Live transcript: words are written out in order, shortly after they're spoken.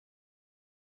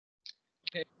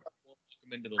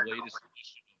welcome into the latest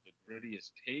edition of the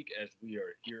Grittiest Take as we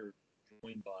are here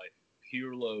joined by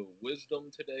Pirlo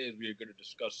Wisdom today as we are going to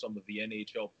discuss some of the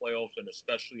NHL playoffs and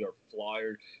especially our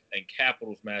Flyers and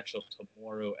Capitals matchup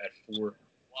tomorrow at 4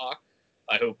 o'clock.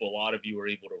 I hope a lot of you are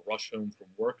able to rush home from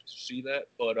work to see that,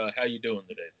 but how you doing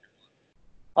today?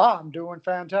 I'm doing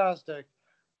fantastic.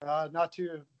 Not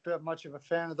too much of a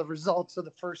fan of the results of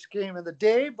the first game of the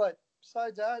day, but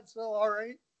besides that, still all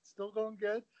right. Still going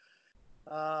good.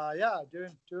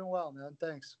 Doing well, man.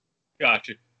 Thanks.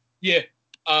 Gotcha. Yeah.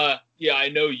 I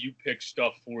know you pick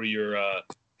stuff for your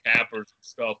cappers and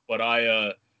stuff, but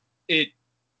it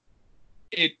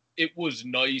was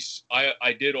nice.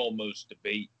 I did almost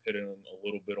debate putting a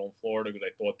little bit on Florida because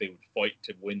I thought they would fight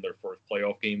to win their first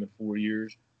playoff game in 4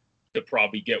 years to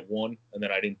probably get one, and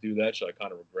then I didn't do that, so I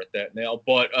kind of regret that now.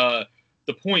 But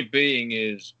the point being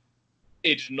is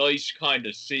it's nice kind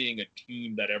of seeing a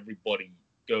team that everybody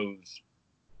goes,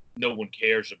 no one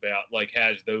cares about, like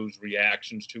has those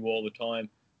reactions to all the time,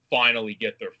 finally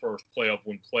get their first playoff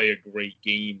win, play a great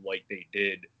game like they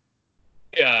did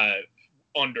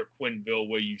under Quenneville,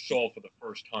 where you saw for the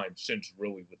first time since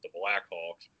really with the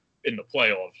Blackhawks in the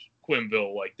playoffs,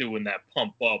 Quenneville like doing that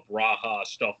pump up, raha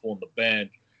stuff on the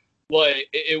bench. Like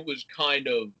it was kind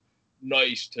of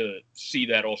nice to see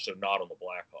that also not on the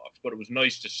Blackhawks, but it was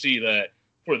nice to see that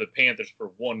for the Panthers for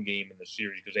one game in the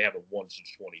series because they haven't won since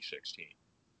 2016.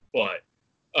 But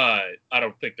I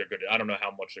don't think they're going to – I don't know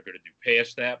how much they're going to do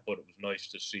past that, but it was nice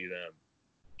to see them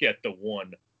get the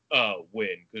one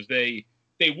win because they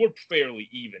were fairly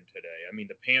even today. I mean,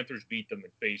 the Panthers beat them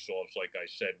in faceoffs, like I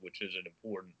said, which is an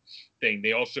important thing.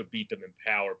 They also beat them in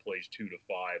power plays 2-5,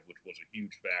 which was a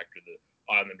huge factor. The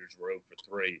Islanders were 0 for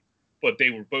 3. But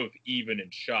they were both even in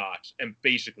shots and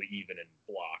basically even in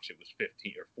blocks. It was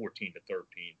 15 or 14 to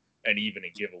 13, and even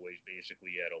in giveaways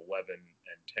basically at 11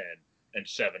 and 10 and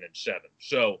 7 and 7.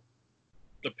 So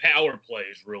the power play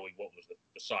is really what was the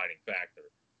deciding factor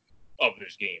of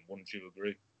this game. Wouldn't you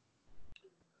agree?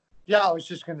 Yeah, I was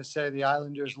just going to say the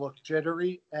Islanders looked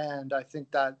jittery, and I think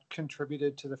that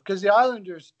contributed to because the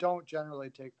Islanders don't generally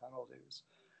take penalties.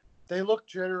 They looked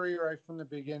jittery right from the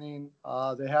beginning.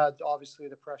 They had obviously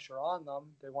the pressure on them.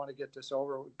 They want to get this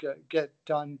over, get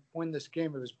done, win this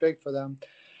game. It was big for them.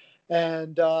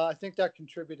 And I think that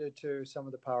contributed to some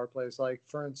of the power plays. Like,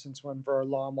 for instance, when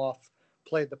Varlamov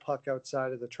played the puck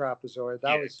outside of the trapezoid,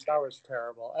 that was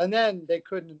terrible. And then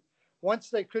once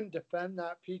they couldn't defend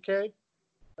that PK,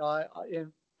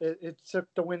 it took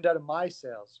the wind out of my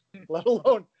sails, let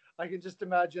alone I can just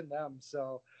imagine them.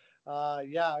 So,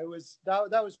 it was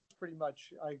that was pretty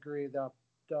much, I agree, the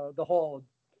whole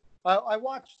I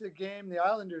watched the game. The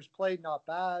Islanders played not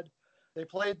bad. They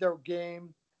played their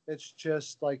game. It's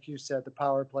just like you said, the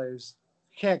power plays.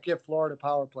 You can't give Florida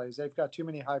power plays. They've got too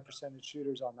many high percentage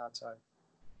shooters on that side.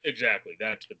 Exactly.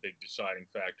 That's the big deciding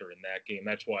factor in that game.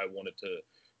 That's why I wanted to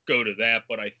go to that.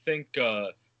 But I think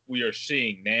we are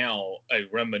seeing now a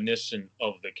reminiscent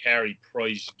of the Carey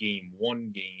Price Game 1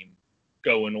 game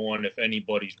going on, if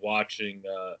anybody's watching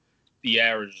the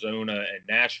Arizona and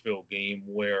Nashville game,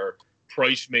 where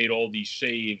Price made all these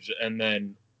saves, and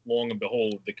then, long and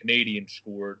behold, the Canadiens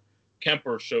scored.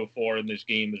 Kemper so far in this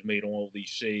game has made all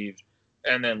these saves,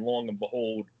 and then, long and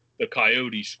behold, the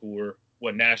Coyotes score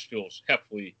when Nashville's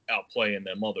heavily outplaying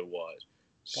them otherwise.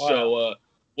 So,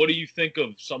 what do you think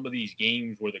of some of these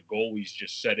games where the goalie's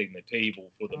just setting the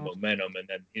table for the momentum, and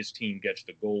then his team gets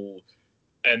the goal?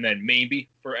 And then maybe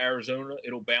for Arizona,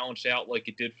 it'll balance out like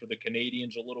it did for the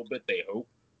Canadiens a little bit, they hope.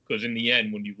 Because in the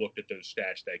end, when you looked at those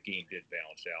stats, that game did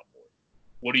balance out more.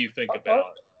 What do you think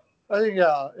about it? I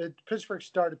think Pittsburgh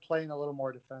started playing a little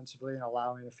more defensively and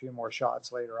allowing a few more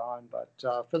shots later on. But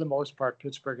for the most part,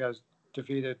 Pittsburgh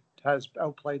has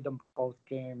outplayed them both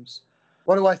games.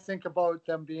 What do I think about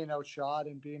them being outshot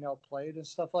and being outplayed and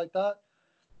stuff like that?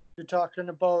 You're talking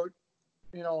about,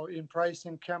 in Price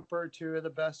and Kemper, two of the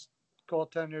best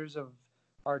goaltenders of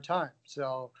our time.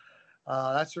 So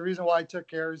that's the reason why I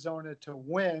took Arizona to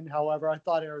win. However, I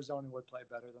thought Arizona would play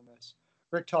better than this.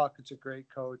 Rick Tocchet's a great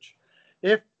coach.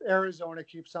 If Arizona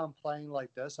keeps on playing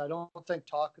like this, I don't think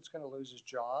Tocchet's going to lose his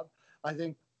job. I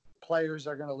think players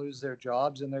are going to lose their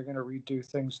jobs, and they're going to redo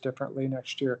things differently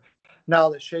next year. Now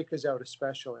that Shake is out,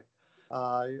 especially,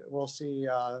 we'll see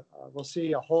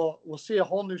a whole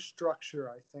new structure,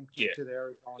 I think, to the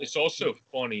Arizona. It's also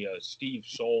funny. Steve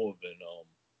Sullivan,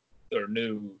 their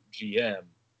new GM,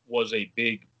 was a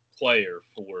big player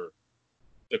for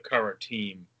the current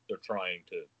team they're trying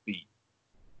to beat.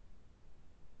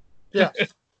 Yeah,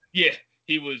 yeah,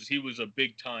 he was a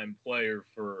big time player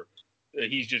for.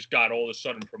 He's just got all of a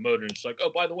sudden promoted. And it's like,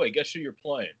 oh, by the way, guess who you're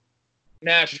playing?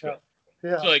 Nashville.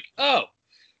 Yeah. It's like, oh,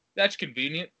 that's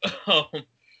convenient.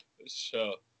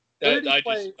 So Where that did he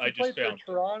play? I He just played for found.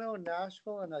 Toronto,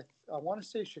 Nashville, and I want to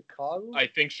say Chicago. I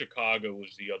think Chicago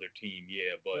was the other team,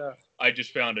 yeah, but Yeah. I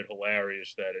just found it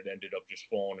hilarious that it ended up just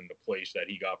falling into place that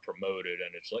he got promoted,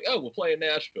 and it's like, oh, we'll play in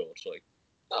Nashville. It's like,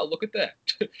 oh, look at that.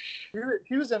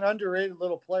 He was an underrated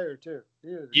little player too. He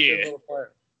was a good Yeah, little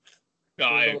player. no,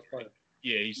 Good little player.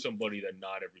 yeah, he's somebody that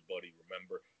not everybody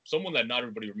remember. Someone that not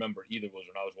everybody remember either was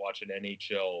when I was watching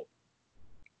NHL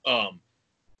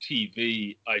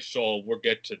TV. I saw we'll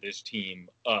get to this team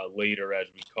later as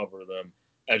we cover them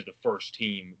as the first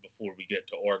team before we get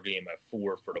to our game at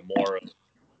 4 for tomorrow.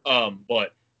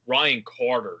 But Ryan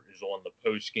Carter is on the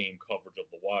post game coverage of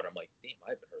the Wild. I'm like, damn,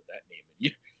 I haven't heard that name in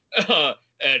years.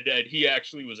 And he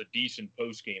actually was a decent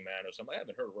post game analyst. I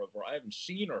haven't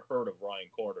seen or heard of Ryan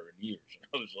Carter in years. And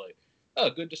I was like, oh,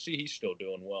 good to see he's still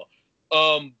doing well.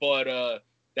 But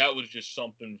that was just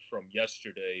something from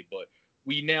yesterday. But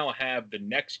we now have the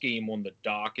next game on the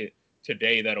docket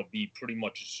today. That'll be pretty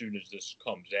much as soon as this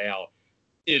comes out.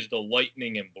 Is the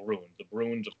Lightning and Bruins. The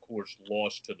Bruins, of course,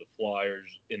 lost to the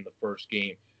Flyers in the first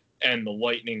game, and the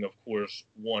Lightning, of course,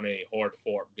 won a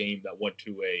hard-fought game that went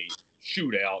to a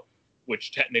shootout,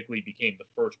 which technically became the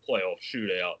first playoff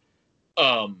shootout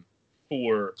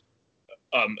for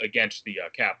against the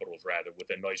Capitals, rather, with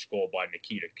a nice goal by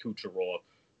Nikita Kucherov,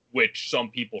 which some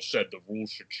people said the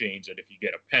rules should change, that if you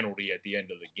get a penalty at the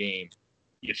end of the game,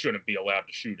 you shouldn't be allowed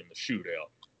to shoot in the shootout.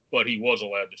 But he was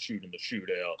allowed to shoot in the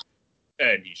shootout,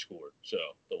 and he scored. So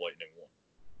the Lightning won.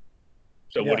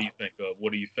 So what do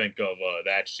you think of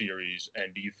that series?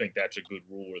 And do you think that's a good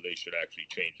rule, or they should actually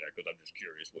change that? Because I'm just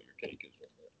curious what your take is on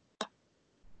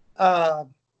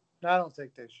that. I don't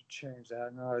think they should change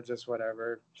that. No, just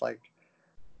whatever. Like,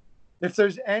 if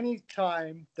there's any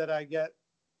time that I get,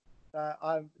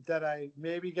 that I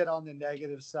maybe get on the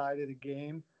negative side of the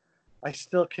game, I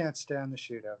still can't stand the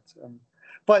shootouts.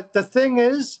 But the thing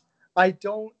is, I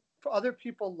don't. Other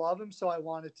people love them, so I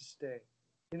want it to stay.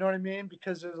 You know what I mean?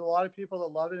 Because there's a lot of people that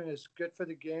love it, and it's good for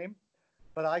the game.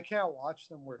 But I can't watch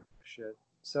them work shit.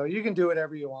 So you can do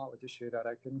whatever you want with the shootout.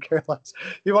 I couldn't care less.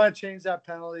 You want to change that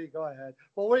penalty? Go ahead.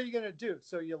 Well, what are you going to do?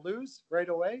 So you lose right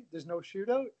away? There's no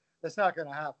shootout? That's not going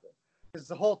to happen. Because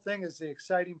the whole thing is the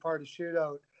exciting part of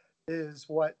shootout is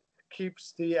what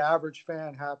keeps the average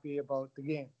fan happy about the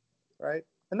game, right?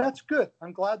 And that's good.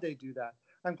 I'm glad they do that.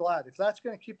 I'm glad. If that's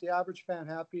going to keep the average fan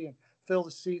happy and fill the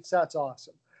seats, that's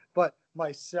awesome. But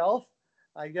myself,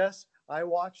 I guess I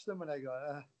watch them and I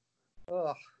go,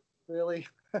 oh, really?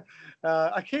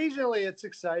 Occasionally it's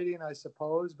exciting, I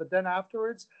suppose. But then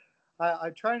afterwards,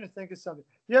 I'm trying to think of something.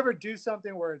 You ever do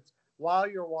something where it's while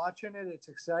you're watching it, it's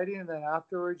exciting, and then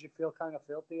afterwards you feel kind of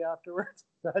filthy afterwards?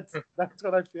 That's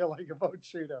what I feel like about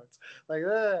shootouts. Like,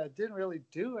 it didn't really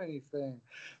do anything.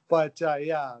 But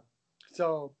yeah,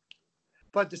 so.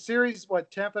 But the series, what,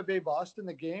 Tampa Bay Boston,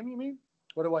 the game, you mean?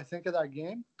 What do I think of that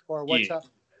game, or what's that.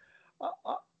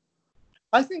 up?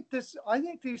 I think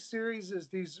these series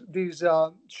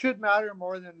should matter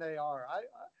more than they are.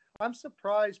 I'm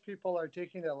surprised people are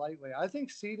taking it lightly. I think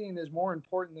seeding is more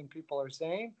important than people are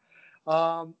saying.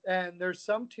 And there's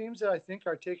some teams that I think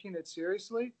are taking it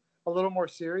seriously, a little more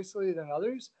seriously than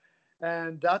others,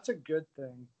 and that's a good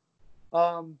thing.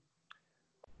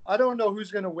 I don't know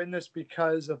who's going to win this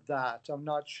because of that. I'm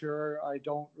not sure. I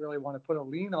don't really want to put a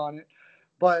lean on it.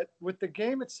 But with the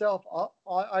game itself,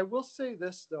 I will say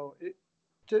this, though. It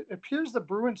appears the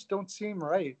Bruins don't seem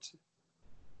right.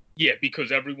 Yeah,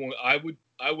 because everyone, I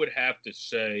would have to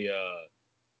say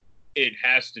it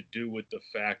has to do with the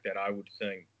fact that I would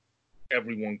think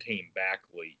everyone came back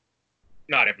late.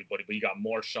 Not everybody, but you got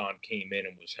Marchand came in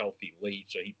and was healthy late,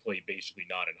 so he played basically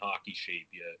not in hockey shape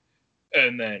yet.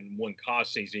 And then when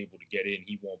Kosse's able to get in,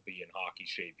 he won't be in hockey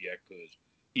shape yet because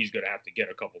he's going to have to get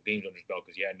a couple games on his belt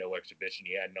because he had no exhibition.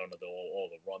 He had none of all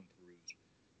the run-throughs.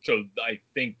 So I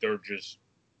think they're just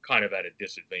kind of at a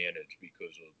disadvantage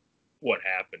because of what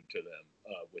happened to them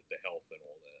with the health and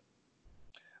all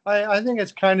that. I think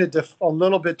it's kind of a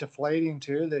little bit deflating,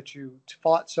 too, that you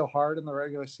fought so hard in the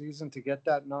regular season to get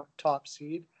that top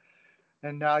seed.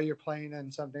 And now you're playing in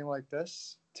something like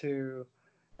this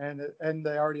and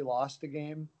they already lost the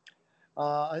game.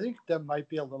 I think that might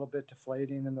be a little bit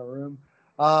deflating in the room.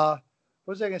 What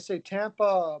was I going to say?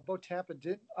 Tampa,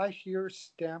 did I hear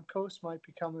Stamkos might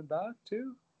be coming back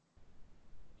too?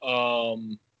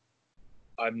 I'm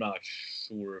not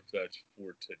sure if that's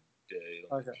for today.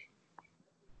 Okay.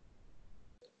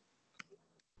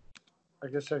 I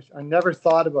guess I never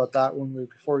thought about that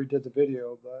before we did the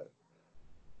video, but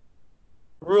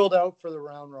ruled out for the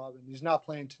round robin. He's not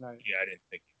playing tonight. Yeah, I didn't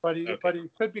think. But he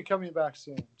could be coming back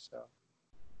soon. So.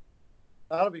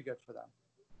 That'll be good for them.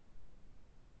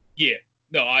 Yeah,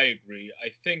 no, I agree. I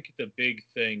think the big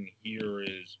thing here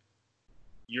is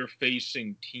you're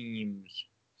facing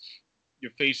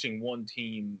one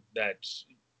team that's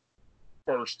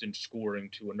first in scoring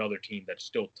to another team that's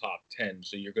still top 10.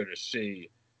 So you're going to see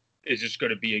it's just going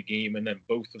to be a game, and then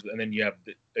and then you have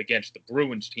against the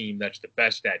Bruins team that's the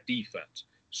best at defense.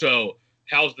 So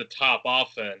how's the top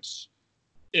offense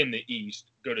in the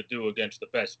East going to do against the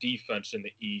best defense in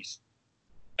the East?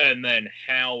 And then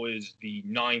how is the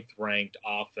 9th ranked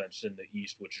offense in the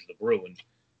East, which is the Bruins,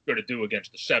 going to do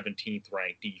against the 17th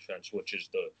ranked defense, which is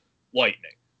the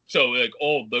Lightning? So like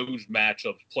all those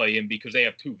matchups play in because they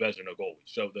have 2 Vezina goalies.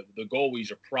 So the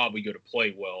goalies are probably going to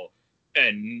play well,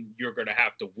 and you're going to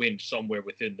have to win somewhere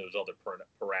within those other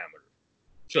parameters.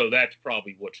 So that's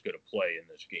probably what's going to play in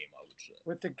this game, I would say.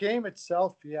 With the game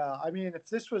itself, yeah. I mean, if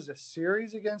this was a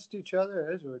series against each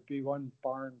other, it would be one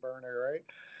barn burner, right?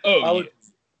 Oh,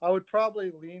 I would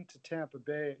probably lean to Tampa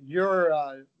Bay.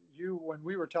 When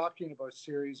we were talking about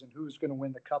series and who's going to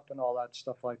win the cup and all that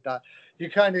stuff like that, you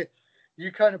kind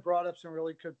of brought up some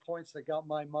really good points that got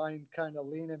my mind kind of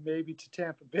leaning maybe to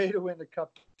Tampa Bay to win the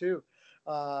cup too.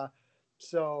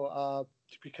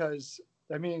 Because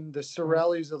I mean the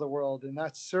Cirellis of the world and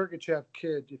that Sergachev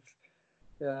kid,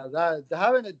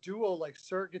 having a duo like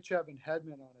Sergachev and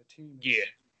Hedman on a team,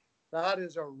 that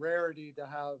is a rarity to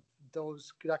have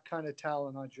that kind of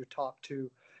talent on your top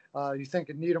 2. You think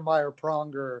of Niedermayer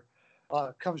Pronger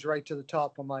comes right to the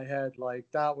top of my head. Like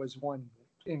that was one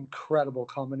incredible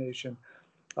combination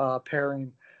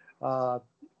pairing.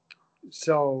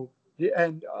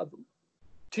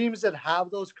 Teams that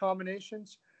have those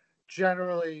combinations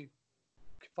generally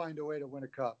find a way to win a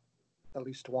cup, at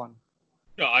least one.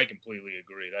 No, I completely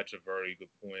agree. That's a very good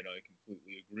point. I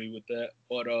completely agree with that.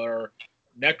 But our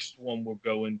next one we'll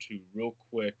go into real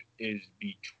quick is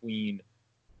between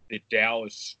the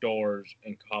Dallas Stars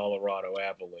and Colorado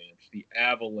Avalanche. The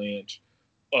Avalanche,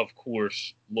 of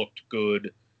course, looked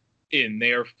good in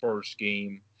their first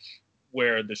game,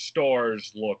 where the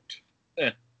Stars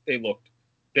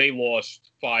they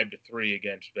lost 5-3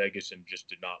 against Vegas and just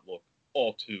did not look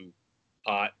all too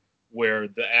hot, where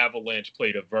the Avalanche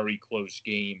played a very close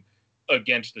game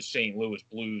against the St. Louis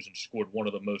Blues and scored one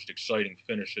of the most exciting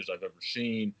finishes I've ever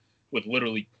seen with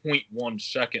literally 0.1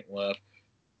 second left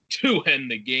to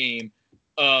end the game.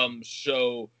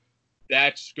 So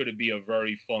that's going to be a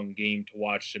very fun game to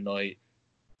watch tonight.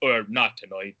 Or not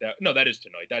tonight. That is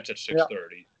tonight. That's at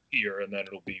 6:30 here, and then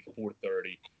it'll be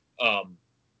 4:30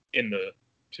 in the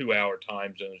 2-hour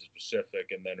time zone is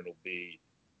Pacific, and then it'll be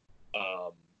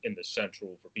in the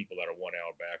Central for people that are 1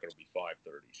 hour back. It'll be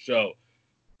 5:30. So,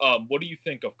 what do you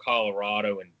think of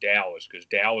Colorado and Dallas? Because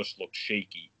Dallas looked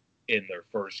shaky in their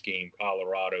first game.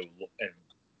 Colorado and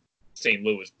St.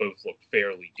 Louis both looked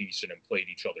fairly decent and played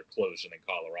each other close, and then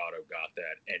Colorado got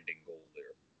that ending goal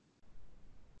there.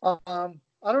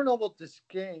 I don't know about this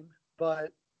game,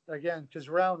 but again, because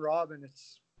round robin,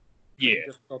 it's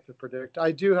difficult to predict.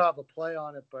 I do have a play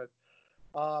on it, but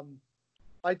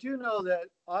I do know that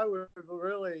I would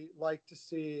really like to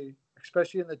see,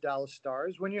 especially in the Dallas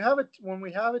Stars, when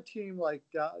we have a team like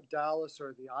Dallas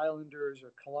or the Islanders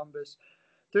or Columbus,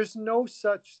 there's no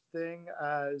such thing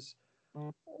as,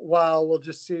 well, we'll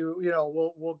just see,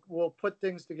 we'll put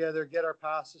things together, get our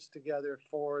passes together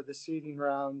for the seeding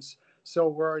rounds, so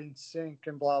we're in sync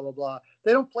and blah, blah, blah.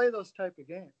 They don't play those type of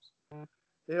games.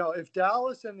 If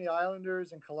Dallas and the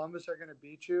Islanders and Columbus are going to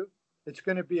beat you, it's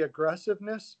going to be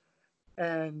aggressiveness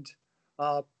and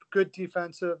good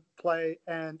defensive play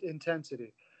and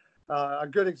intensity. A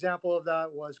good example of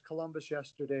that was Columbus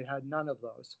yesterday had none of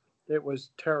those. It was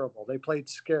terrible. They played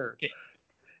scared. Yeah.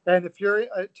 And if you're,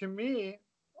 to me,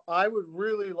 I would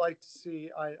really like to see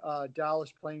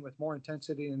Dallas playing with more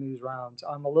intensity in these rounds.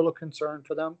 I'm a little concerned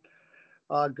for them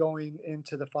going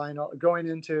into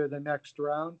the next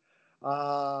round,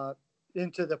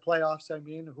 into the playoffs. I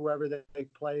mean, whoever they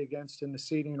play against in the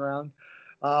seeding round,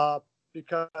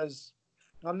 because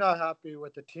I'm not happy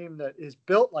with the team that is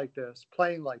built like this,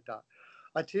 playing like that.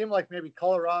 A team like maybe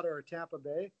Colorado or Tampa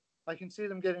Bay, I can see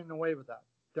them getting away with that.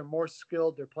 They're more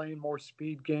skilled. They're playing more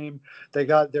speed game.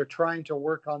 They're trying to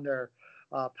work on their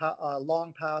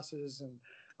long passes and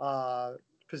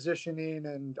positioning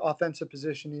and offensive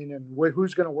positioning and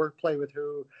who's going to play with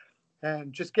who,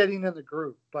 and just getting in the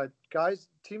group. But guys,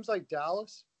 teams like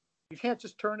Dallas, you can't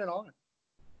just turn it on.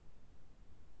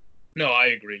 No, I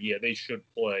agree. Yeah, they should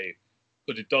play,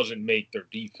 but it doesn't make their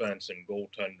defense and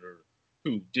goaltender,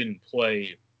 who didn't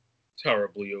play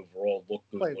terribly overall, look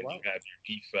good when you have your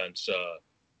defense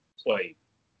play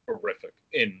horrific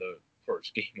in the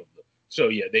first game of the So,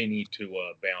 yeah, they need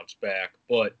to bounce back.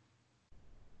 But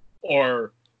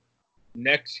our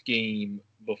next game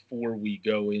before we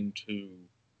go into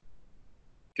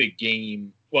the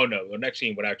game, well, no, the next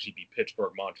game would actually be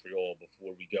Pittsburgh-Montreal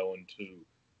before we go into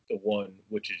the one,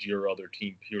 which is your other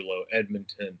team,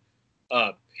 Pirlo-Edmonton.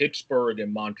 Pittsburgh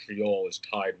and Montreal is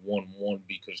tied 1-1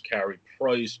 because Carey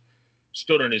Price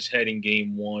stood on his head in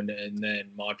game one, and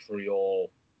then Montreal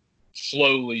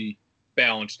slowly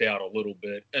balanced out a little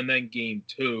bit. And then game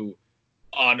two,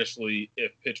 honestly,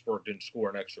 if Pittsburgh didn't score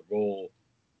an extra goal,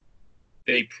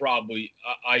 they probably,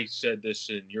 I said this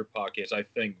in your podcast, I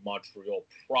think Montreal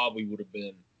probably would have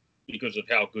been, because of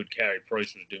how good Carey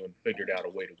Price was doing, figured out a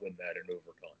way to win that in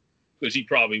overtime. Because he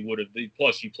probably would have,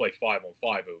 plus you play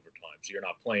 5-on-5 overtime, so you're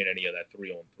not playing any of that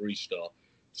 3-on-3 stuff.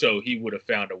 So he would have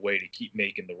found a way to keep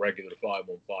making the regular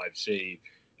 5-on-5 save.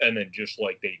 And then just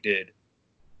like they did,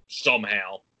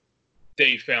 somehow,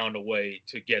 they found a way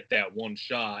to get that one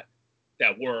shot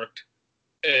that worked,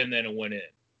 and then it went in.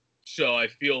 So I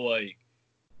feel like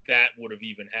that would have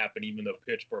even happened even though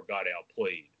Pittsburgh got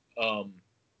outplayed.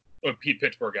 Or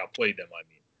Pittsburgh outplayed them, I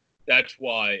mean. That's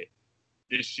why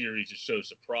this series is so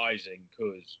surprising,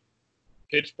 because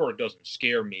Pittsburgh doesn't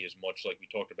scare me as much like we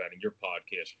talked about in your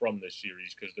podcast from this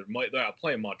series, because they're out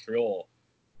playing Montreal.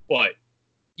 But,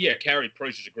 yeah, Carey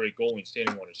Price is a great goalie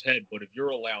standing on his head, but if you're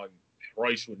allowing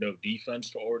Price with no defense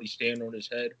to already stand on his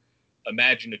head,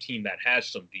 imagine a team that has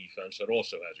some defense that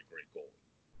also has a great goalie.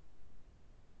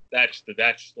 That's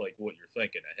like what you're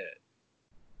thinking ahead.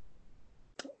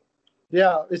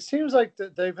 Yeah, it seems like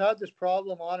that they've had this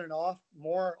problem on and off,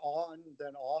 more on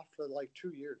than off, for like 2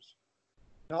 years.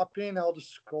 Not being able to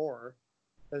score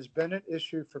has been an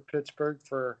issue for Pittsburgh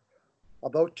for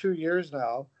about 2 years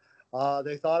now.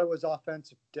 They thought it was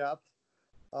offensive depth.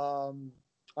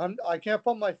 I can't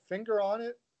put my finger on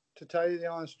it, to tell you the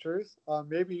honest truth.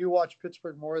 Maybe you watch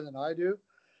Pittsburgh more than I do.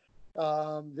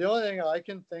 The only thing I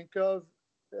can think of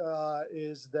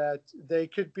is that they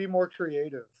could be more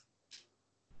creative.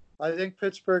 I think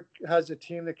Pittsburgh has a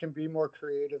team that can be more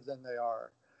creative than they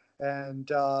are. And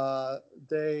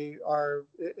they are,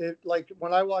 like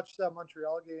when I watched that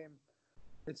Montreal game,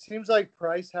 it seems like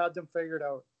Price had them figured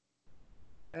out.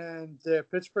 And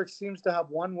Pittsburgh seems to have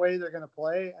one way they're going to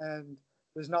play, and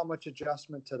there's not much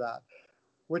adjustment to that,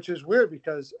 which is weird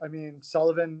because, I mean,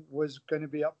 Sullivan was going to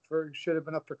be should have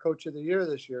been up for Coach of the Year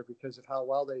this year because of how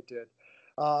well they did.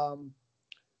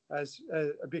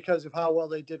 Because of how well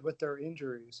they did with their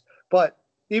injuries. But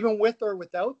even with or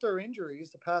without their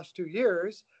injuries, the past 2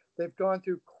 years, they've gone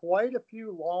through quite a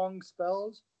few long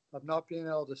spells of not being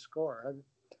able to score.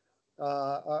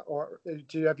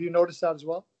 Have you noticed that as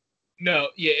well? No,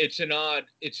 yeah, it's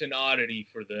an oddity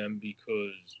for them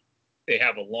because they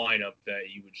have a lineup that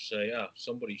you would say,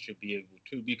 somebody should be able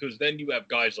to, because then you have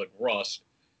guys like Rust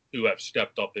who have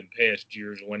stepped up in past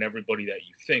years when everybody that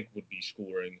you think would be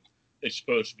scoring is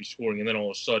supposed to be scoring, and then all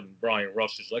of a sudden Brian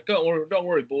Rust is like, don't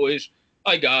worry, boys,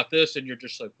 I got this, and you're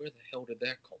just like, where the hell did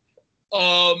that come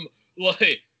from?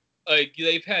 Like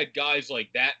they've had guys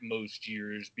like that most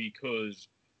years because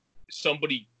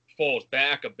somebody falls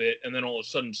back a bit, and then all of a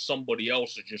sudden somebody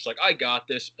else is just like, I got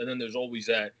this, and then there's always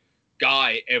that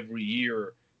guy every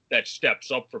year that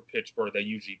steps up for Pittsburgh that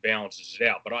usually balances it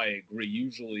out. But I agree,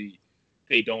 usually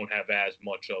they don't have as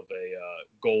much of a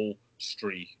goal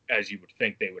streak as you would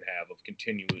think they would have of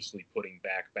continuously putting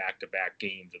back-to-back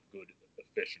games of good,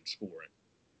 efficient scoring.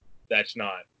 That's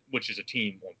not, which is a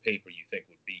team on paper you think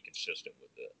would be consistent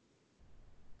with it.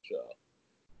 So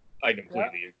I completely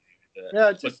agree. Yeah,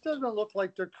 it just doesn't look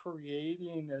like they're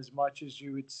creating as much as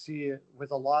you would see it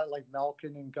with a lot like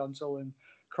Malkin and Gunsel and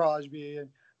Crosby and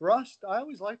Rust. I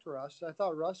always liked Rust. I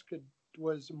thought Rust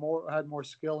had more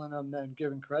skill in him than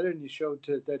given credit, and he showed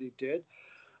that he did.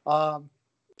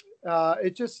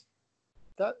 It just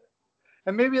that,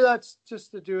 and maybe that's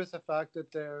just to do with the fact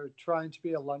that they're trying to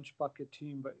be a lunch bucket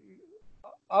team. But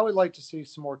I would like to see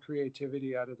some more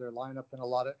creativity out of their lineup, and a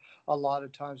lot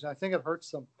of times, and I think it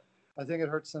hurts them. I think it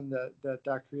hurts them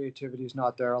that creativity is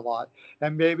not there a lot,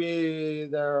 and maybe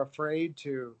they're afraid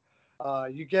to.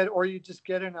 You just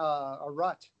get in a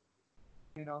rut,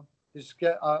 you know.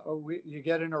 You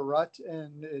get in a rut,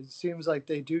 and it seems like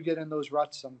they do get in those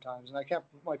ruts sometimes, and I can't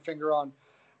put my finger on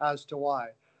as to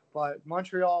why. But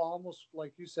Montreal, almost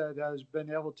like you said, has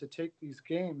been able to take these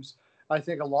games. I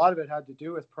think a lot of it had to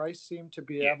do with Price seemed to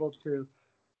be able to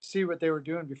see what they were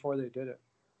doing before they did it.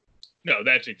 No,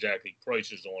 that's exactly.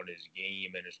 Price is on his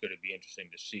game, and it's going to be interesting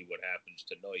to see what happens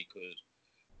tonight, because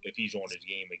if he's on his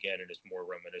game again and it's more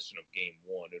reminiscent of game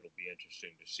one, it'll be interesting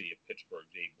to see if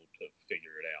Pittsburgh's able to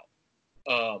figure it out.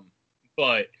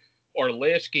 But our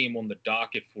last game on the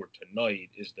docket for tonight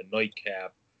is the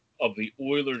nightcap of the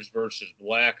Oilers versus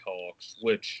Blackhawks,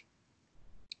 which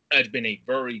has been a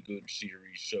very good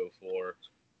series so far.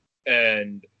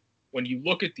 And when you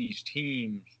look at these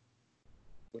teams,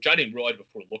 which I didn't realize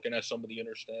before looking at some of the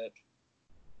interstats,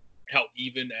 how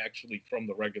even actually from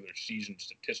the regular season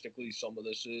statistically some of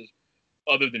this is,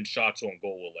 other than shots on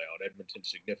goal allowed. Edmonton's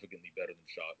significantly better than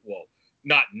shot. Well,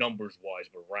 not numbers-wise,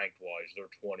 but ranked-wise, they're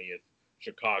 20th.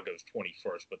 Chicago's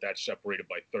 21st, but that's separated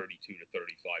by 32 to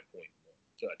 35.1.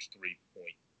 So that's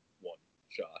 3.1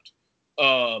 shots.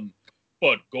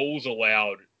 But goals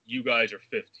allowed, you guys are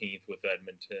 15th with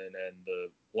Edmonton, and the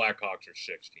Blackhawks are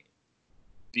 16th.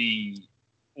 The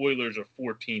Oilers are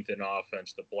 14th in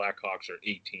offense. The Blackhawks are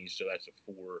 18th, so that's a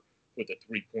 4 with a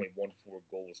 3.14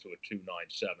 goals to a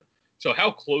 2.97. So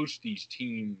how close these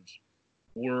teams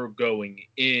were going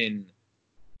in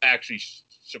actually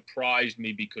surprised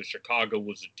me, because Chicago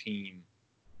was a team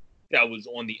that was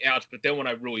on the outs. But then when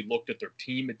I really looked at their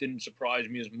team, it didn't surprise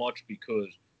me as much,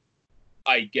 because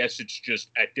I guess it's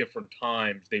just at different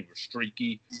times they were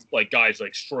streaky. Like guys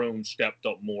like Strome stepped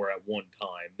up more at one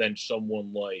time. Then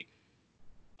someone like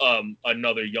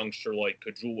another youngster like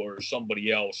Kajula or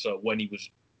somebody else, when he was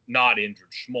not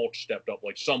injured, Schmaltz stepped up.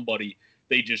 Like somebody,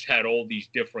 they just had all these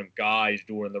different guys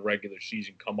during the regular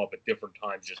season come up at different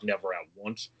times, just never at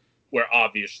once. Where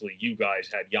obviously you guys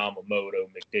had Yamamoto,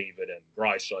 McDavid, and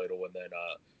Draisaitl, and then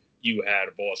you had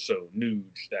also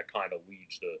Nuge that kind of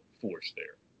leads the force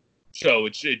there. So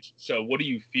so what do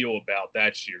you feel about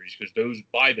that series? Because those,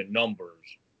 by the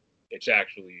numbers, it's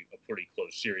actually a pretty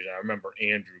close series. And I remember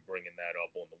Andrew bringing that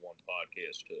up on the one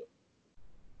podcast too.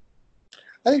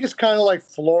 I think it's kind of like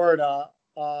Florida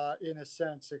in a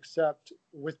sense, except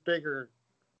with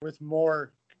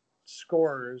more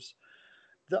scorers.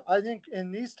 I think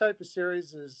in these type of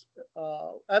series is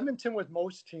Edmonton with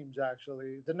most teams,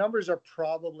 actually, the numbers are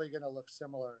probably going to look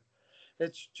similar.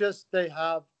 It's just they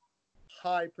have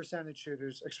high percentage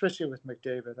shooters, especially with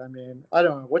McDavid. I mean, I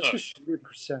don't know. What's his shooting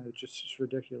percentage? It's just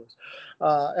ridiculous.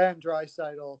 And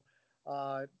Draisaitl,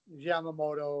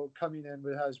 Yamamoto coming in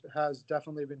has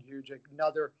definitely been huge.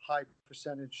 Another high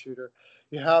percentage shooter.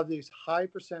 You have these high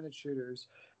percentage shooters.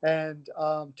 And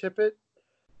Tippett,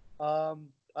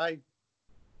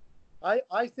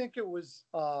 I think it was,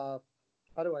 I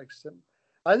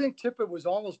think Tippett was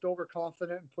almost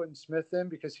overconfident in putting Smith in,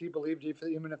 because he believed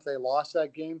even if they lost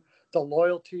that game, the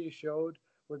loyalty he showed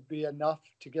would be enough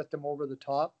to get them over the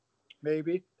top.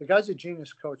 Maybe the guy's a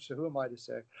genius coach, so who am I to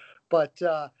say? But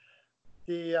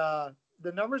the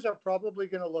numbers are probably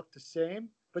going to look the same.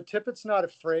 But Tippett's not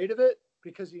afraid of it,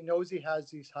 because he knows he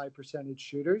has these high percentage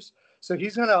shooters, so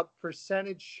he's going to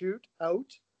percentage shoot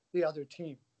out the other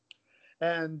team,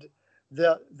 and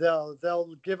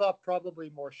they'll give up probably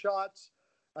more shots,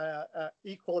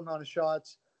 equal amount of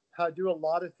shots, do a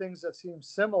lot of things that seem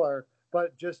similar,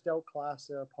 but just outclass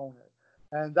their opponent.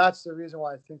 And that's the reason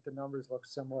why I think the numbers look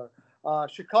similar.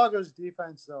 Chicago's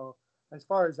defense, though, as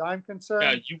far as I'm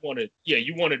concerned, you wanted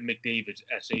McDavid's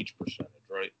SH percentage,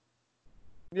 right?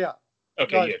 Yeah.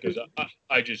 Okay, because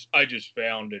I just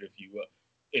found it. If you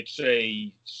it's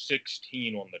a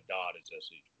 16 on the dot is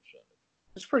SH percentage.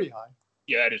 It's pretty high.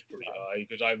 Yeah, it is pretty high,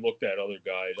 because I looked at other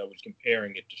guys. I was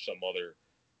comparing it to some other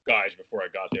guys before I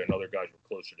got there, and other guys were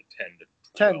closer to 10 to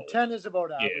 12. 10 is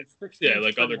about average. Yeah,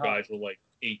 like other guys were like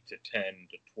 8 to 10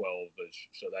 to 12,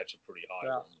 so that's a pretty high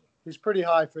one. He's pretty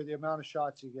high for the amount of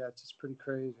shots he gets. It's pretty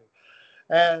crazy.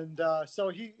 And so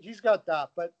he's got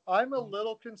that. But I'm a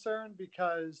little concerned,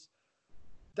 because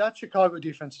that Chicago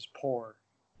defense is poor.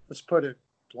 Let's put it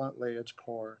bluntly, it's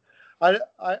poor.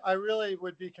 I really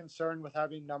would be concerned with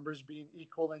having numbers being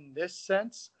equal in this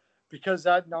sense, because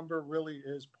that number really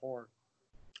is poor.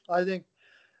 I think,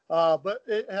 but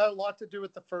it had a lot to do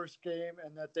with the first game,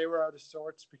 and that they were out of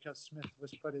sorts because Smith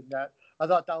was put in net. I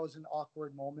thought that was an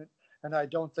awkward moment, and I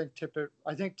don't think Tippett,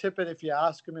 if you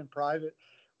ask him in private,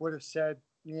 would have said,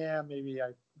 yeah, maybe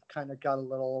I kind of got a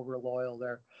little over loyal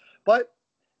there. But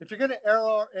if you're going to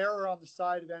err on the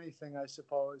side of anything, I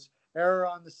suppose, err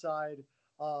on the side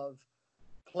of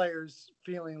players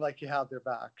feeling like you have their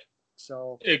back.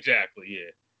 So exactly,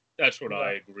 yeah, that's what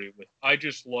I agree with. I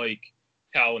just like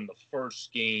how in the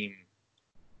first game,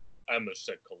 I almost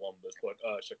said Columbus, but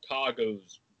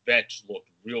Chicago's vets looked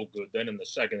real good. Then in the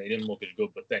second, they didn't look as good,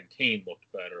 but then Kane looked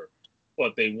better,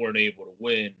 but they weren't able to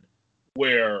win.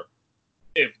 Where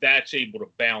if that's able to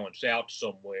balance out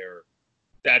somewhere,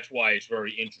 that's why it's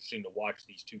very interesting to watch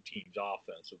these two teams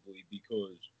offensively,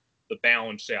 because the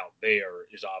balance out there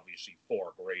is obviously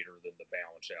far greater than the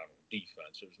balance out on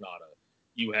defense. There's not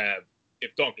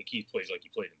if Duncan Keith plays like he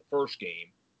played in the first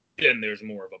game, then there's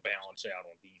more of a balance out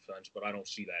on defense, but I don't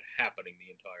see that happening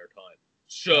the entire time.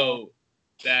 So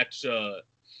that's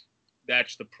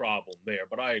the problem there.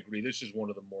 But I agree, this is one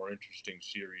of the more interesting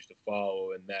series to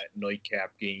follow, and that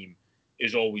nightcap game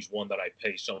is always one that I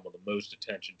pay some of the most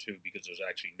attention to because there's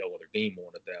actually no other game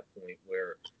on at that point,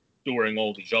 where during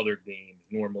all these other games,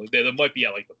 normally there might be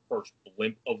like the first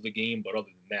blimp of the game, but other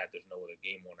than that, there's no other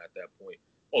game on at that point.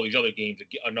 All these other games,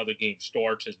 another game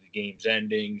starts as the game's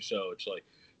ending, so it's like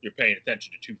you're paying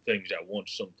attention to two things at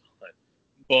once sometimes.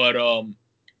 But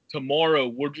tomorrow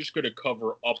we're just going to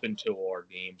cover up until our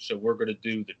game. So we're going to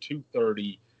do the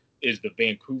 2:30 is the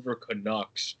Vancouver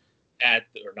Canucks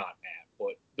or not at,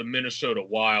 but the Minnesota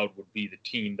Wild would be the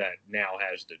team that now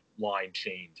has the line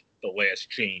change, the last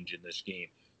change in this game.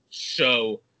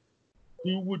 So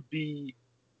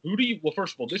well,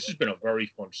 first of all, this has been a very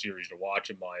fun series to watch,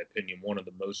 in my opinion, one of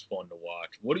the most fun to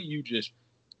watch. What do you just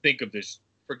think of this?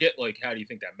 Forget, like, how do you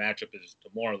think that matchup is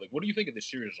tomorrow? Like, what do you think of the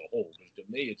series as a whole? Because to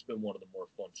me, it's been one of the more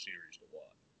fun series to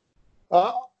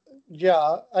watch.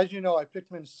 Yeah, as you know, I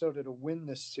picked Minnesota to win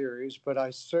this series, but I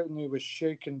certainly was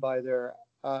shaken by their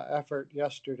effort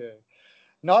yesterday.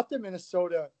 Not that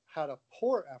Minnesota had a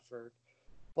poor effort,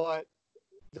 but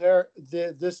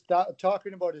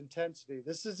talking about intensity,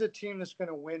 this is a team that's going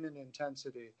to win in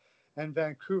intensity, and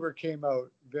Vancouver came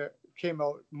out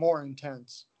more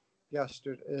intense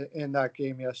yesterday in that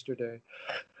game yesterday.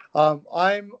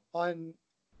 I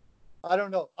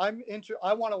don't know. I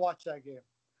want to watch that game.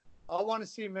 I want to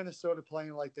see Minnesota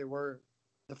playing like they were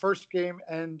the first game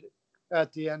and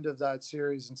at the end of that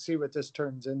series and see what this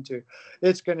turns into.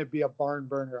 It's going to be a barn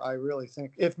burner, I really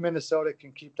think, if Minnesota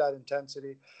can keep that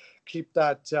intensity, keep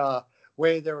that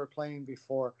way they were playing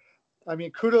before. I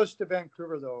mean, kudos to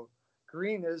Vancouver, though.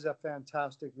 Green is a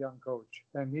fantastic young coach,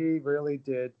 and he really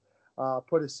did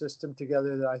put a system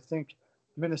together that I think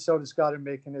Minnesota's got to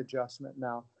make an adjustment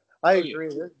now. I agree.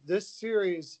 Yeah. This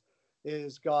series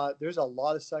there's a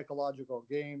lot of psychological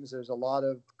games. There's a lot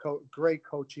of great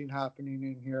coaching happening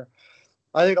in here.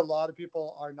 I think a lot of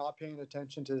people are not paying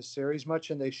attention to the series much,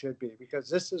 and they should be, because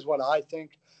this is what I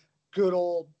think good,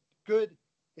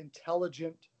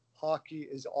 intelligent hockey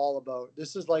is all about.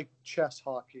 This is like chess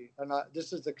hockey, and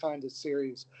this is the kind of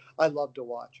series I love to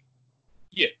watch.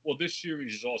 Yeah, well, this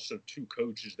series is also two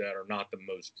coaches that are not the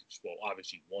most, well,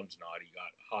 obviously one's not. He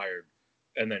got hired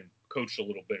and then coached a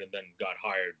little bit and then got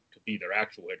hired to be their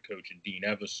actual head coach in Dean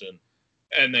Evason.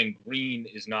 And then Green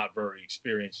is not very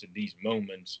experienced in these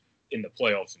moments in the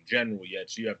playoffs in general yet.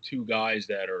 So you have two guys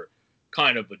that are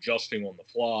kind of adjusting on the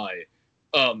fly,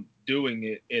 doing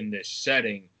it in this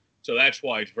setting. So that's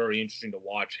why it's very interesting to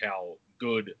watch how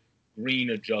good Green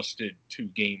adjusted to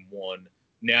game one.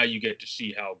 Now you get to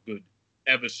see how good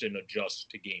Evason adjusts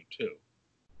to game two,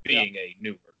 being a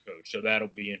newer coach. So that'll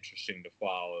be interesting to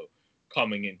follow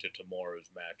coming into tomorrow's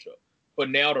matchup. But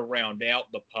now to round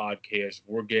out the podcast,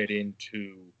 we'll get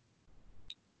into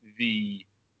the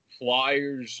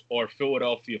Flyers or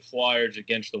Philadelphia Flyers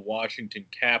against the Washington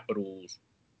Capitals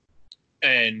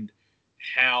and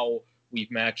how we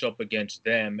match up against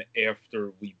them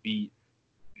after we beat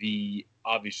the,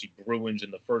 obviously, Bruins in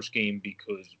the first game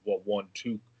because,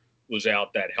 1-2 was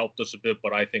out. That helped us a bit,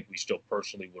 but I think we still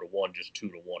personally would have won just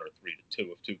 2-1 or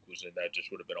 3-2 if Tuukka was in. That just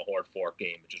would have been a hard-fought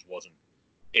game. It just wasn't,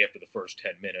 after the first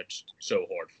 10 minutes, so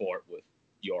hard-fought with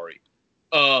Yari.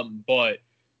 But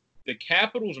the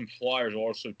Capitals and Flyers are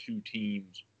also two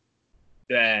teams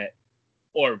that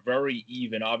are very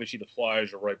even. Obviously, the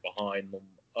Flyers are right behind them.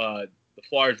 The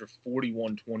Flyers are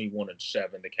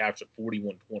 41-21-7. The Caps are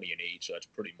 41-20-8, so that's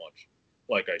pretty much,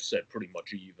 like I said, pretty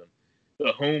much even.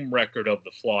 The home record of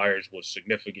the Flyers was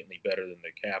significantly better than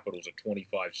the Capitals at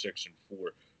 25-6-4,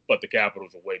 but the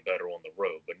Capitals are way better on the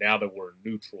road. But now that we're in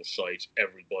neutral sites,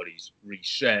 everybody's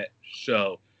reset.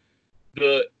 So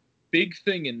the big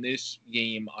thing in this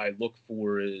game I look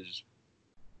for is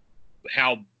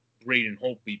how Braden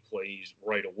Holtby plays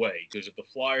right away. Because if the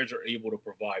Flyers are able to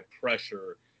provide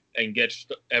pressure and get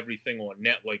everything on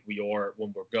net like we are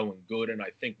when we're going good, and I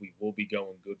think we will be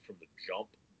going good from the jump,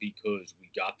 because we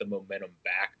got the momentum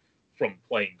back from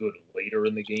playing good later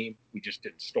in the game. We just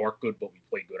didn't start good, but we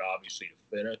played good, obviously, to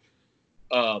finish.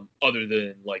 Other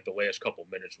than, like, the last couple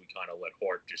minutes, we kind of let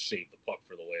Hart just save the puck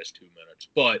for the last 2 minutes.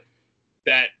 But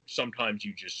that, sometimes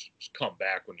you just come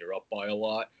back when you're up by a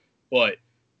lot. But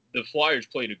the Flyers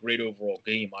played a great overall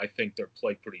game. I think they're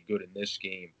played pretty good in this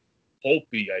game.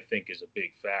 Holtby, I think, is a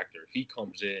big factor. If he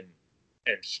comes in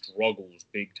and struggles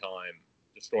big time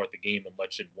to start the game and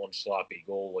lets in one sloppy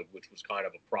goal, which was kind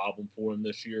of a problem for him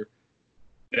this year,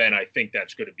 then I think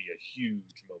that's going to be a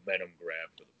huge momentum grab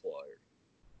for the Flyers.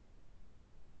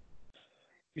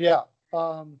 Yeah.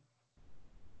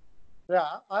 Yeah,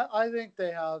 I think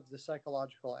they have the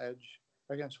psychological edge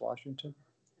against Washington.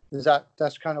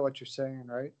 That's kind of what you're saying,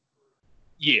 right?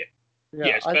 Yeah, yeah,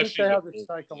 Yeah, I think especially they with have the both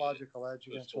psychological edge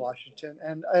those against goals. Washington,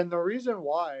 and the reason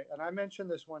why, and I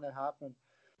mentioned this when it happened,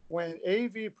 when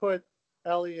AV put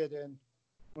Elliott in,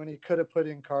 when he could have put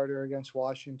in Carter against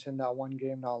Washington that one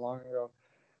game not long ago,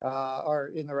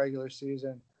 or in the regular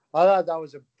season, I thought that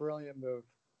was a brilliant move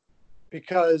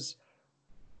because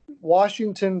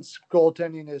Washington's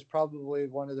goaltending is probably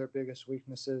one of their biggest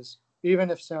weaknesses, even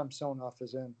if Samsonov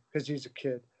is in, because he's a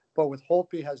kid. But with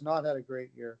Holtby has not had a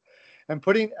great year. And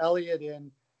putting Elliott in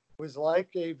was like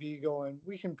AV going,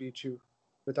 we can beat you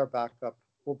with our backup.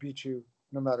 We'll beat you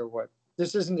no matter what.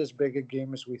 This isn't as big a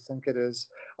game as we think it is.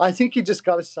 I think he just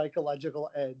got a psychological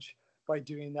edge by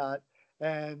doing that.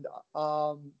 And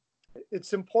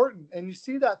it's important. And you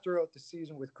see that throughout the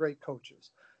season with great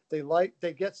coaches.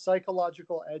 They get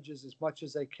psychological edges as much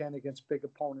as they can against big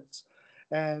opponents,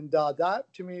 and that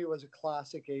to me was a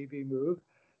classic AV move,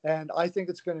 and I think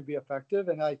it's going to be effective.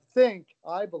 And I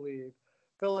believe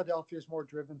Philadelphia is more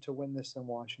driven to win this than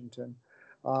Washington.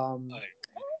 Um,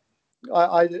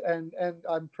 I, and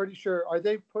I'm pretty sure are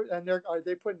they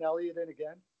putting Elliott in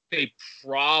again? they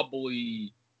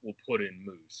probably will put in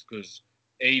Moose because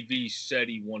AV said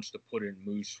he wants to put in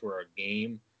Moose for a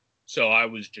game. So I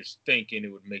was just thinking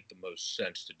it would make the most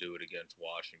sense to do it against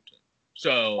Washington.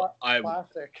 So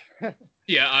Classic.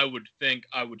 yeah, I would think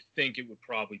it would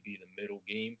probably be the middle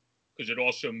game because it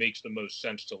also makes the most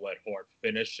sense to let Hart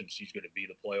finish since he's going to be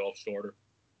the playoff starter.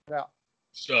 Yeah.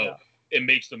 So Yeah. it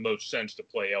makes the most sense to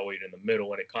play Elliott in the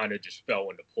middle, and it kind of just fell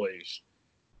into place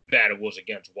that it was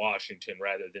against Washington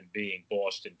rather than being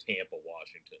Boston, Tampa,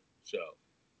 Washington. So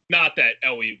not that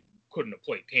Elliott couldn't have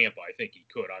played Tampa. I think he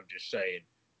could. I'm just saying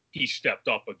he stepped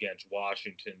up against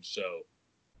Washington, so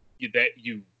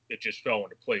it just fell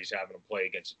into place having him play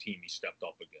against a team he stepped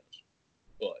up against.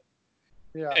 But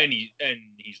Yeah.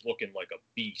 he's looking like a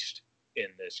beast in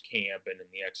this camp and in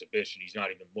the exhibition. He's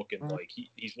not even looking like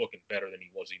he's looking better than he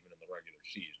was even in the regular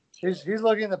season. So. He's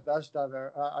looking the best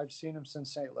I've seen him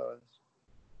since St. Louis.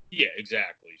 Yeah,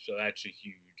 exactly. So that's a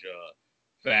huge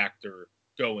factor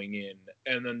going in.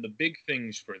 And then the big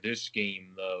things for this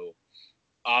game, though,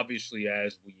 obviously,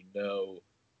 as we know,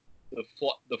 the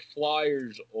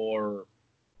Flyers are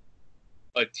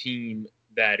a team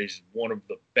that is one of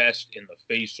the best in the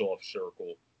face-off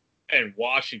circle, and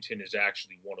Washington is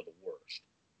actually one of the worst.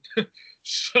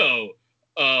 So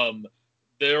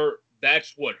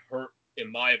that's what hurt,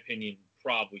 in my opinion,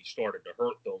 probably started to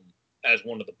hurt them as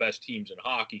one of the best teams in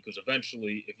hockey because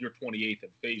eventually, if you're 28th in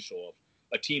face-off,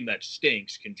 a team that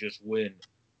stinks can just win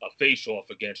a face-off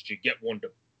against you, get one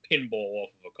to pinball off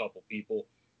of a couple people,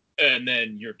 and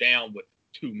then you're down with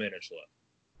 2 minutes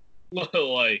left.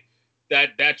 Like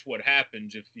that's what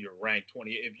happens if you're ranked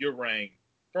 20. If you're ranked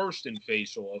first in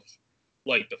face-offs,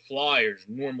 like the Flyers,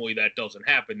 normally that doesn't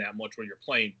happen that much where you're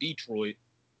playing Detroit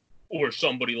or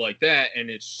somebody like that, and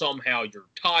it's somehow you're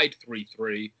tied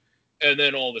 3-3, and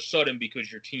then all of a sudden,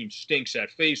 because your team stinks at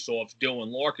face-offs,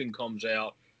 Dylan Larkin comes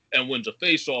out and wins a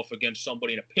face-off against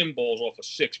somebody and a pinballs off of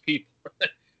 6 people,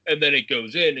 and then it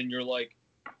goes in, and you're like,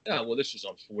 oh, well, this is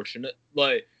unfortunate.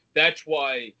 Like, that's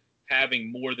why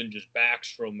having more than just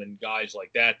Backstrom and guys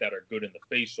like that are good in the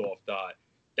face-off dot,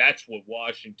 that's what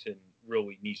Washington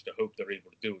really needs to hope they're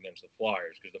able to do against the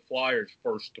Flyers, because the Flyers'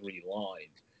 first 3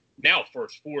 lines, now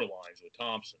first 4 lines with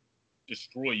Thompson,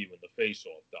 destroy you in the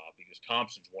face-off dot because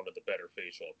Thompson's one of the better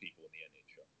face-off people in the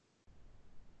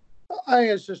NHL. I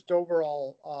think it's just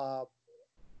overall,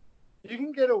 you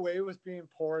can get away with being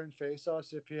poor in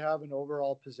faceoffs if you have an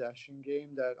overall possession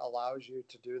game that allows you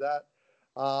to do that.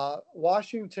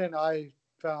 Washington, I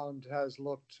found, has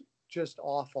looked just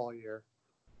off all year.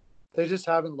 They just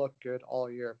haven't looked good all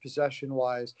year,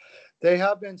 possession-wise. They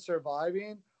have been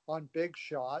surviving on big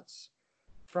shots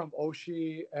from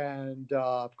Oshie and,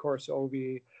 of course,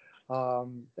 Ovi.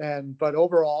 But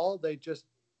overall, they just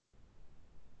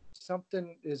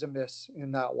something is amiss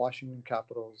in that Washington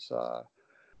Capitals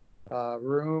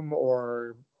room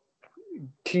or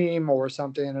team or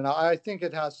something. And I think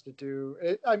it has to do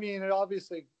it. I mean, it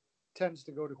obviously tends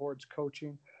to go towards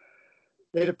coaching.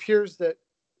 It appears that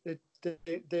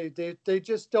they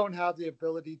just don't have the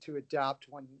ability to adapt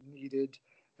when needed.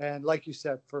 And like you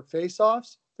said, for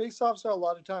face-offs are a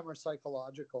lot of time are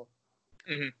psychological.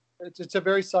 Mm-hmm. It's a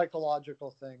very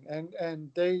psychological thing.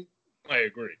 And they. I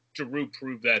agree. Giroux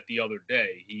proved that the other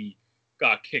day. He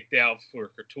got kicked out for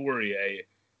Couturier,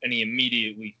 and he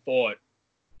immediately thought,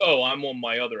 oh, I'm on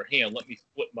my other hand. Let me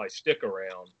flip my stick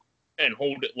around and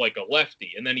hold it like a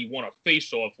lefty. And then he won a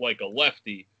face-off like a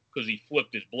lefty because he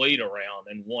flipped his blade around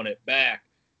and won it back.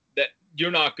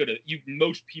 you're not gonna.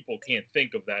 Most people can't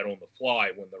think of that on the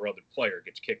fly when their other player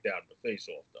gets kicked out of the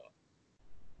faceoff, though.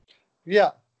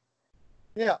 Yeah,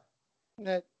 yeah.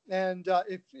 And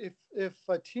if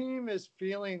a team is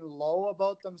feeling low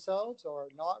about themselves or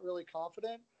not really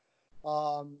confident,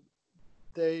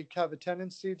 they have a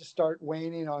tendency to start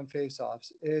waning on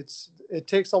faceoffs. It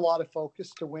takes a lot of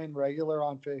focus to win regular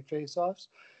on faceoffs.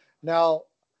 Now,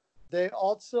 they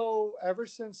also, ever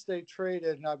since they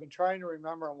traded, and I've been trying to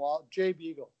remember them all, Jay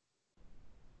Beagle.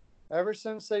 Ever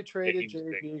since they traded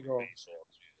Jay Beagle,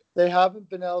 they haven't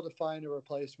been able to find a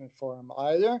replacement for him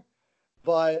either.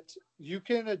 But you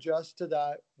can adjust to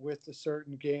that with a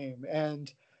certain game.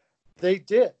 And they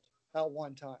did at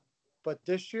one time. But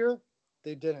this year,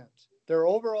 they didn't. Their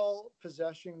overall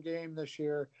possession game this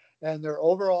year and their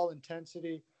overall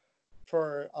intensity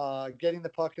for getting the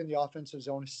puck in the offensive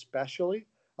zone especially,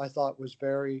 I thought was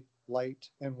very light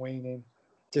and waning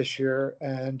this year.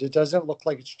 And it doesn't look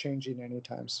like it's changing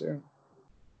anytime soon.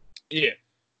 Yeah.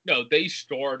 No, they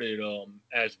started,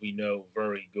 as we know,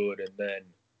 very good and then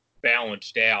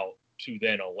balanced out to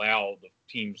then allow the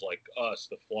teams like us,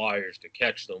 the Flyers, to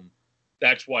catch them.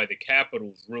 That's why the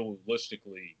Capitals,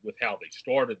 realistically, with how they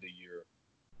started the year,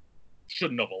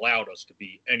 shouldn't have allowed us to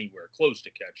be anywhere close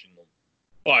to catching them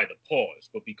by the pause.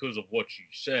 But because of what you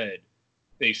said,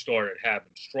 they started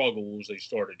having struggles. They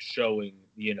started showing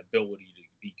the inability to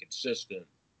be consistent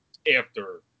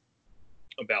after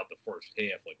about the first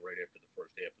half, like right after the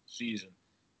first half of the season.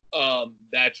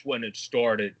 That's when it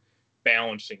started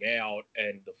balancing out,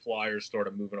 and the Flyers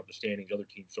started moving up the standings. Other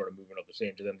teams started moving up the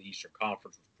standings, and then the Eastern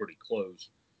Conference was pretty close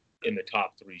in the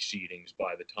top three seedings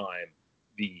by the time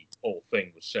the whole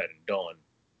thing was said and done,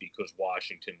 because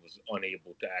Washington was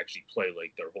unable to actually play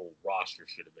like their whole roster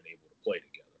should have been able to play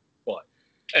together.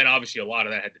 And obviously a lot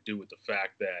of that had to do with the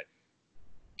fact that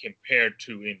compared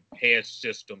to in past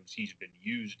systems he's been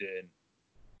used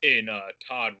in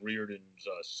Todd Reardon's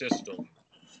system,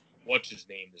 what's his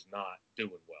name is not doing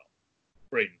well.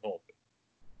 Braden Holtby.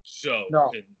 So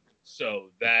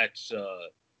that's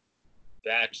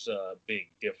a big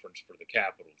difference for the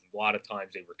Capitals. A lot of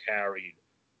times they were carried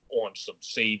on some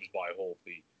saves by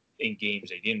Holtby in games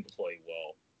they didn't play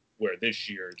well, where this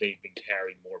year they've been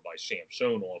carried more by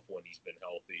Samsonov when he's been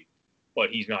healthy, but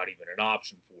he's not even an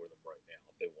option for them right now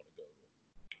if they want to go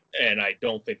to him. And I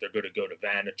don't think they're going to go to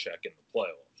Vanacek in the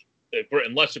playoffs.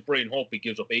 Unless if Braden Holtby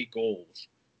gives up 8 goals,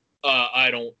 I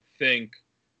don't think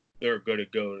they're going to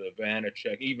go to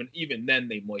Vanacek. Even then,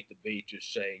 they might debate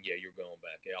just saying, yeah, you're going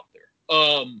back out there.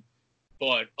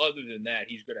 But other than that,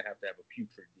 he's going to have a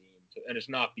putrid game. And it's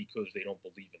not because they don't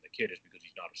believe in the kid. It's because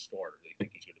he's not a starter. They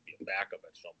think he's going to be a backup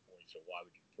at some point. So why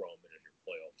would you throw him in as your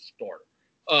playoff starter?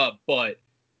 But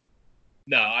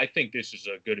no, I think this is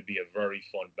going to be a very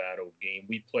fun battle game.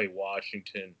 We play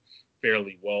Washington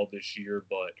fairly well this year,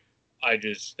 but I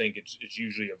just think it's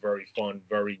usually a very fun,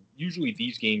 usually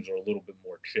these games are a little bit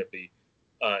more chippy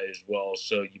as well.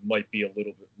 So you might be a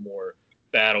little bit more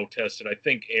battle tested. I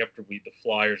think after the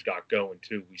Flyers got going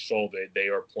too, we saw that they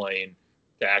are playing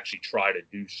to actually try to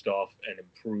do stuff and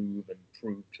prove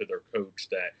to their coach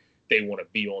that they want to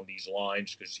be on these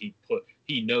lines, because he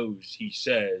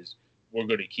says we're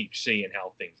going to keep seeing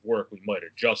how things work. We might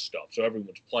adjust stuff. So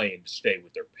everyone's playing to stay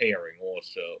with their pairing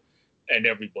also. And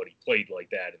everybody played like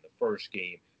that in the first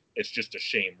game. It's just a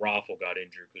shame Raffl got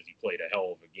injured because he played a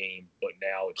hell of a game. But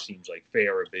now it seems like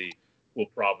Farabee will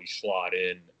probably slot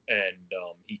in, and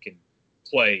he can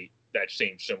play that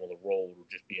same similar role. It'll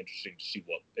just be interesting to see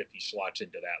if he slots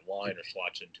into that line or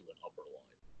slots into an upper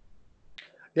line.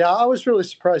 Yeah, I was really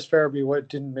surprised Farabee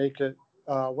didn't make it,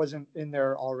 wasn't in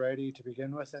there already to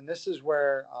begin with. And this is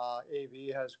where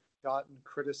AV has gotten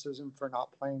criticism for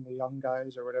not playing the young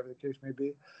guys or whatever the case may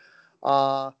be.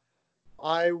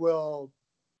 I will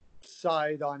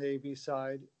side on AV's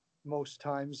side most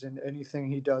times in anything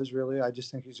he does, really. I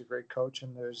just think he's a great coach,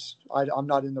 and I'm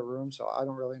not in the room, so I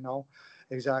don't really know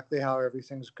exactly how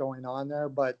everything's going on there.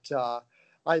 But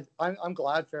I'm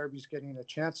glad Farabee's getting a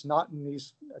chance. Not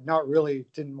really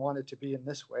didn't want it to be in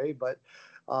this way, but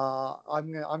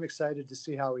I'm excited to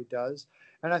see how he does.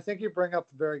 And I think you bring up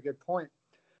a very good point.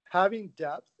 Having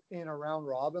depth in a round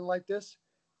robin like this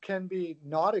can be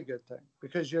not a good thing,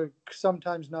 because you're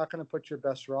sometimes not going to put your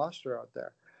best roster out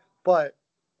there. But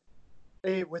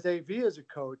with AV as a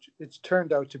coach, it's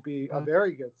turned out to be a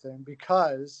very good thing,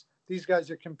 because these guys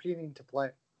are competing to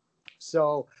play.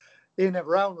 So in a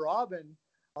round robin,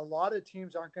 a lot of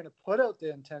teams aren't going to put out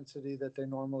the intensity that they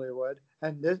normally would.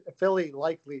 And Philly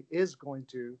likely is going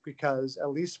to, because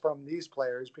at least from these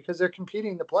players, because they're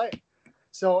competing to play.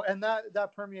 So, and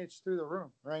that permeates through the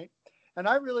room, right? And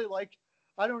I really like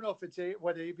I don't know if it's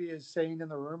what AB is saying in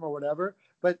the room or whatever,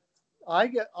 but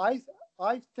I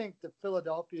think that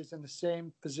Philadelphia is in the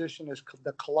same position as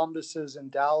the Columbuses and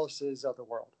Dallases of the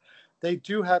world. They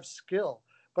do have skill,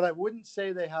 but I wouldn't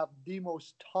say they have the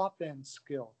most top end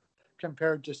skill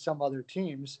compared to some other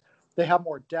teams. They have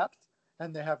more depth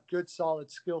and they have good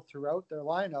solid skill throughout their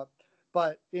lineup.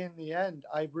 But in the end,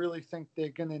 I really think they're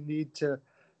going to need to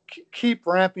keep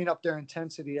ramping up their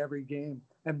intensity every game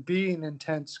and being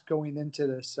intense going into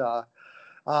this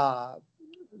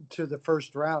to the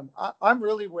first round. I'm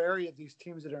really wary of these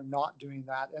teams that are not doing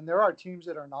that, and there are teams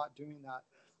that are not doing that.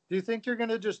 Do you think you're going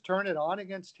to just turn it on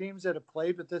against teams that have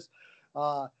played with this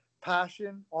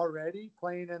passion already,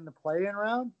 playing in the play-in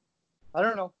round? I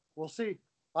don't know. We'll see.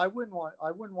 I wouldn't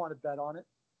want to bet on it,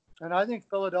 and I think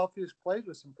Philadelphia's played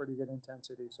with some pretty good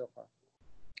intensity so far.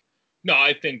 No,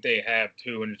 I think they have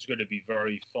too, and it's going to be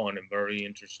very fun and very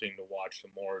interesting to watch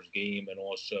tomorrow's game, and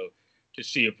also to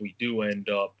see if we do end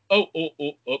up. Oh,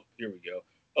 here we go.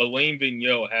 Alain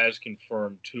Vigneault has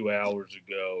confirmed 2 hours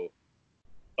ago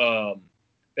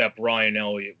that Brian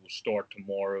Elliott will start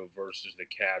tomorrow versus the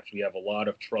Caps. We have a lot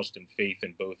of trust and faith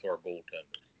in both our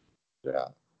goaltenders. Yeah.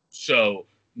 So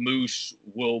Moose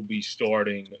will be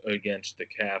starting against the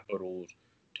Capitals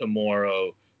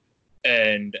tomorrow.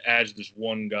 And as this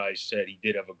one guy said, he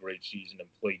did have a great season and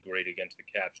played great against the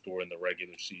Caps during the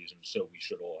regular season. So we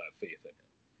should all have faith in him.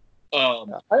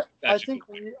 I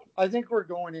think we're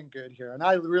going in good here, and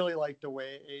I really like the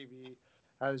way AB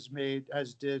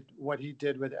did what he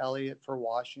did with Elliott for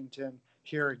Washington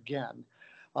here again.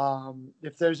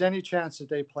 If there's any chance that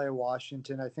they play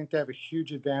Washington, I think they have a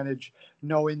huge advantage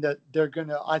knowing that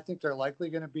I think they're likely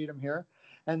going to beat them here.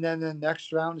 And then the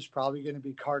next round is probably going to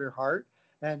be Carter Hart.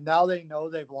 And now they know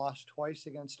they've lost twice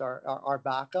against our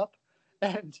backup,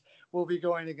 and we'll be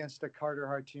going against a Carter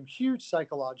Hart team. Huge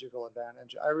psychological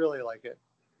advantage. I really like it.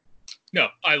 No,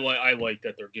 I like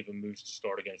that they're giving Moose to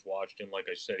start against Washington. Like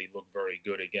I said, he looked very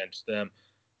good against them.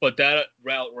 But that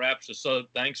wraps us up.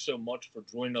 Thanks so much for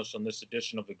joining us on this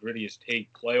edition of the Grittiest Take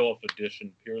Playoff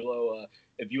Edition, Pirlo.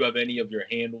 If you have any of your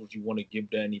handles you want to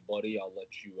give to anybody, I'll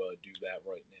let you do that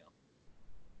right now.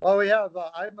 Well, we have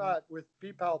I'm with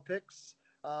BPAL Picks.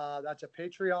 That's a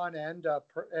Patreon and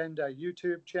a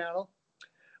YouTube channel.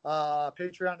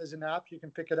 Patreon is an app. You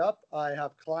can pick it up. I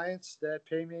have clients that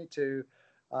pay me to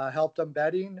help them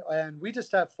betting, and we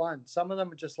just have fun. Some of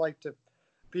them just like to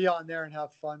be on there and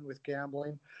have fun with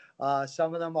gambling.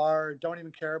 Some of them don't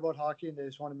even care about hockey and they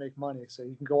just want to make money. So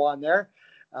you can go on there.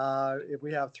 If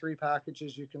we have 3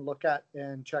 packages you can look at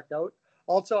and check out.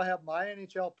 Also, I have my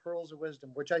NHL Pearls of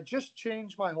Wisdom, which I just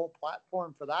changed my whole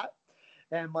platform for that.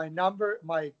 And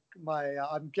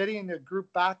I'm getting the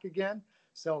group back again.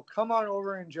 So come on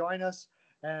over and join us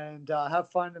and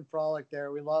have fun and frolic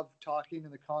there. We love talking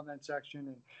in the comment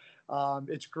section, and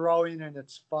it's growing and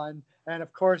it's fun. And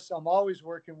of course, I'm always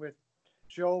working with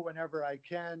Joe whenever I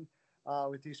can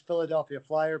with these Philadelphia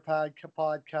Flyer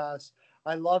podcasts.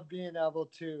 I love being able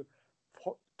to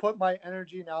put my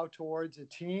energy now towards a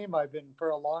team. I've been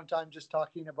for a long time just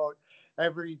talking about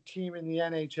every team in the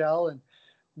NHL, and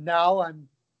now I'm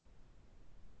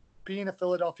being a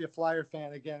Philadelphia Flyer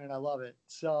fan again, and I love it.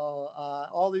 So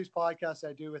all these podcasts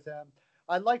I do with him.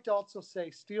 I'd like to also say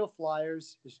Steel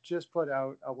Flyers has just put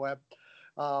out a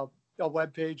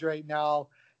web page right now.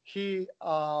 He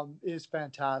is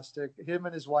fantastic. Him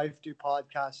and his wife do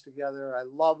podcasts together. I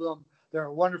love them. They're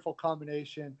a wonderful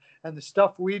combination, and the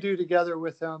stuff we do together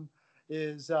with them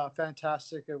is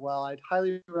fantastic as well. I'd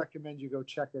highly recommend you go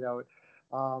check it out.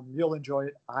 You'll enjoy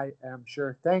it, I am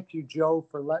sure. Thank you, Joe,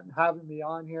 for having me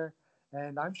on here,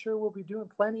 and I'm sure we'll be doing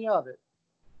plenty of it.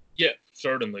 Yeah,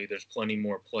 certainly. There's plenty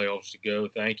more playoffs to go.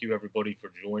 Thank you, everybody,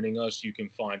 for joining us. You can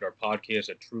find our podcast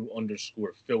at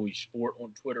True_Philly Sport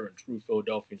on Twitter and True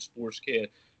Philadelphian Sportscast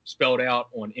spelled out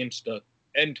on Insta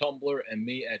and Tumblr, and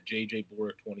me at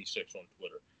JJBoric26 on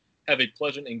Twitter. Have a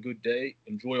pleasant and good day.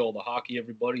 Enjoy all the hockey,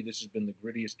 everybody. This has been the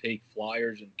Grittiest Take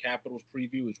Flyers and Capitals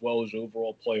preview, as well as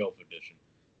overall playoff edition.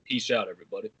 Peace out,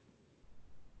 everybody.